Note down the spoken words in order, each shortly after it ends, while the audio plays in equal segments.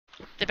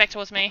They're back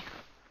towards me.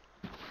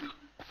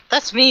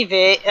 That's me,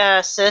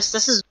 sis.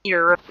 This is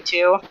your room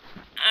too.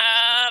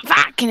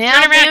 Fucking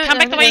hell. Turn around, come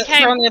back the way you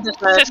came. They're on the other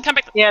side. Sis, come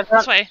back yeah,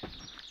 this way.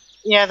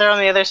 Yeah, they're on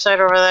the other side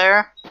over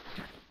there.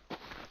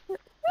 So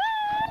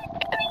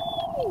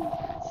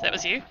that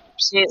was you?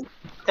 See,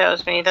 that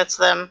was me. That's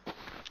them.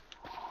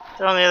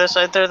 They're on the other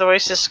side. They're the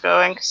Oasis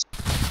going.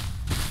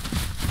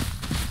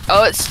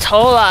 Oh, it's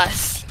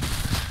Tolas.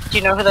 Do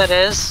you know who that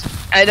is?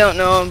 I don't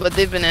know, but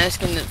they've been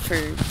asking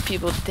for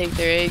people to take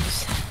their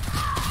eggs.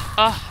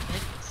 Oh,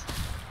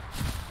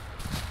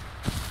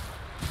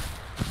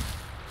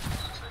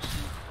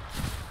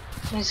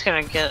 he's gonna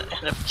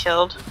end up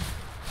killed.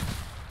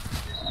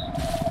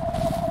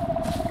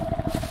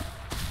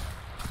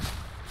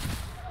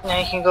 Now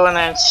you can go in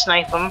there and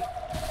snipe them.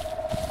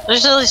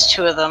 There's at least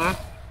 2 of them.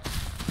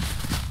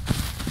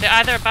 they're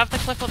either above the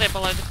cliff or they're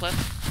below the cliff.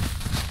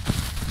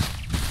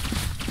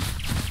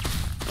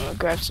 I'm gonna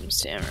grab some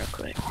sand real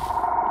quick.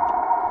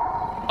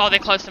 Oh, they're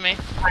close to me.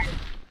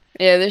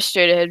 Yeah, they're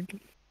straight ahead.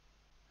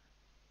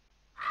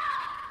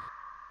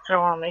 I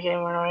don't want to make any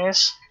more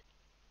noise.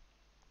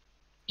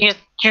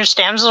 Your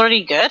stam's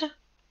already good?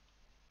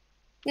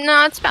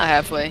 No, it's about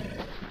halfway.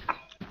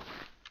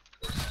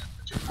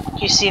 Do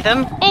you see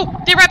them? Oh,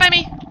 they're right by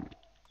me!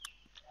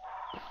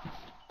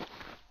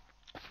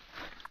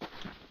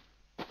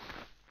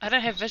 I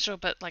don't have visual,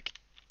 but like,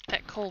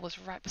 that call was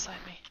right beside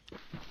me.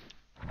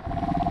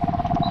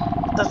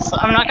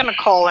 I'm not gonna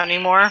call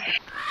anymore.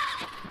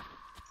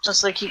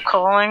 Just they keep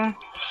calling.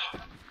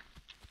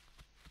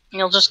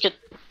 You'll just get...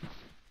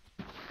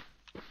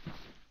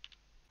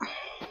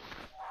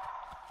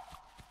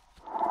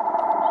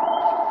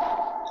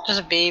 There's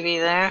a baby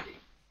there.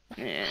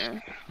 Yeah.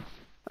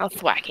 I'll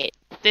thwack it.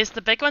 There's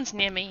the big ones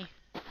near me.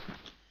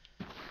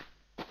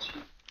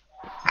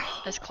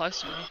 It's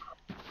close to me.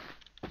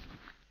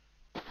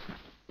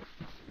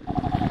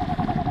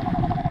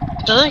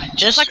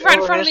 Just like right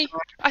in front of me.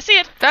 I see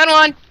it. Found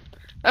one!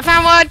 I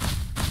found one!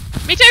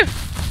 Me too!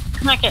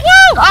 Smack it.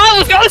 Woo!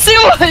 Oh, I got to see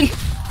one!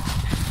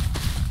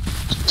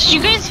 Did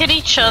you guys hit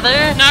each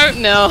other? No.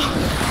 No.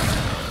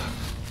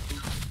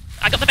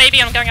 I got the baby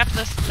and I'm going after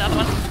the other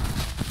one.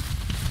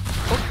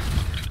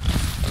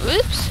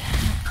 Oops.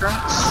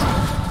 Grunts.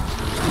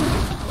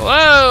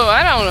 Whoa,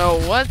 I don't know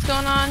what's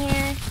going on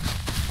here.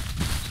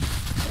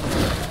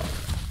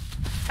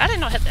 How did I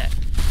not hit that?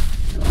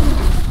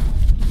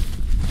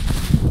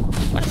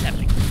 What is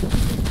happening?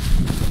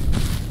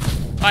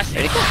 Oh, I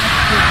see.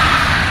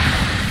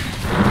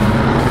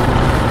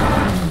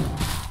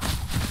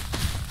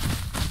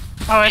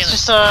 Oh, it's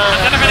just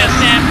I'm gonna run out of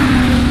stamp.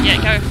 Yeah,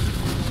 go.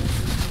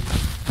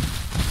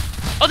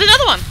 Oh, there's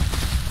another one!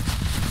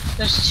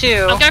 There's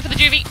 2. I'm going for the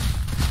juvie.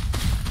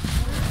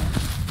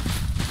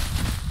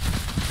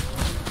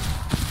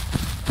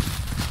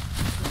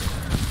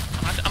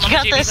 I'm on You the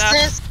got this, juvie's ass.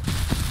 sis.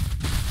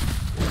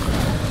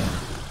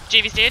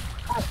 Juvie's dead.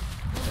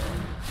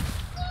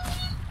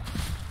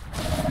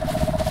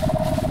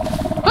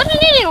 What an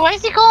idiot! Why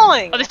is he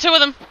calling? Oh, there's 2 of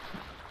them.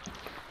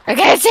 I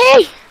can't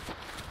see!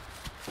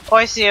 Oh,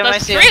 I see him. I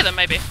There's see 3 him. of them,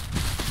 maybe.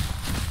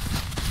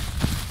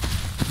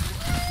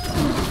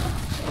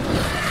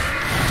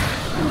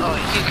 Oh,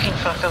 you can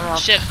fuck him up.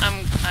 Shit,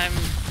 I'm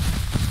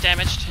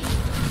damaged.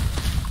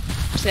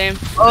 Same.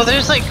 Oh,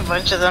 there's like a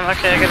bunch of them.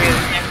 Okay, I gotta get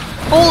him.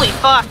 Holy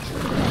fuck!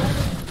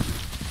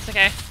 It's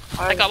okay.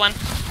 I got one.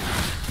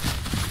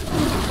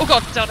 Oh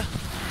god, Zelda.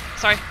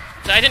 Sorry.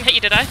 I didn't hit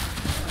you, did I?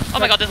 Oh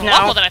my god, there's a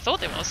lot more than I thought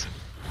there was.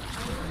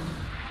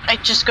 I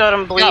just got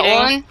him bleeding.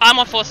 Got one. I'm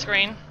on full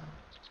screen.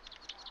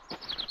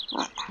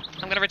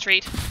 I'm gonna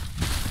retreat.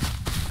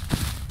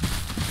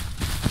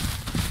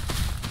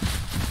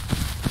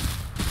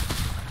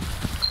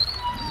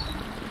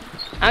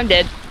 I'm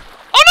dead.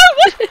 Oh no,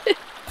 what?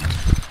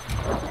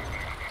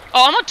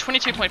 Oh, I'm on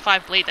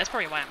 22.5 bleed. That's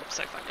probably why I'm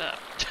so fucked up.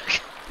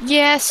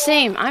 Yeah,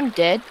 same. I'm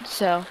dead,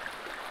 so.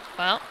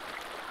 Well,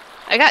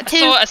 I got 2. I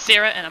saw a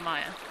Sarah and a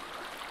Maya.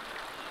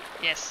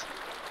 Yes.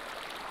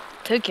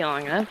 Took you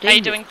long enough, How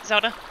you didn't doing,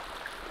 Zelda?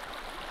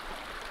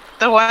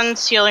 The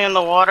one's healing in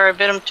the water. I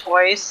bit him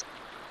twice.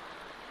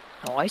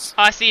 Nice.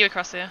 Oh, I see you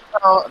across there.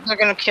 Oh, they're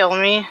gonna kill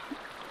me.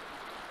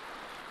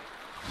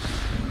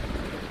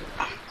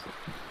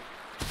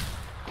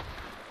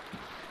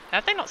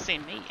 Have they not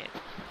seen me yet?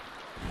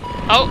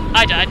 Oh,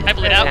 I died. I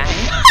bled out. I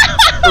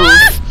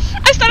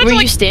started Were to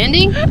like. you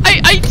standing?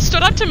 I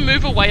stood up to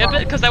move away a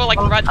bit because they were like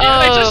right there.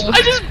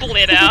 I just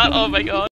bled out. Oh my god.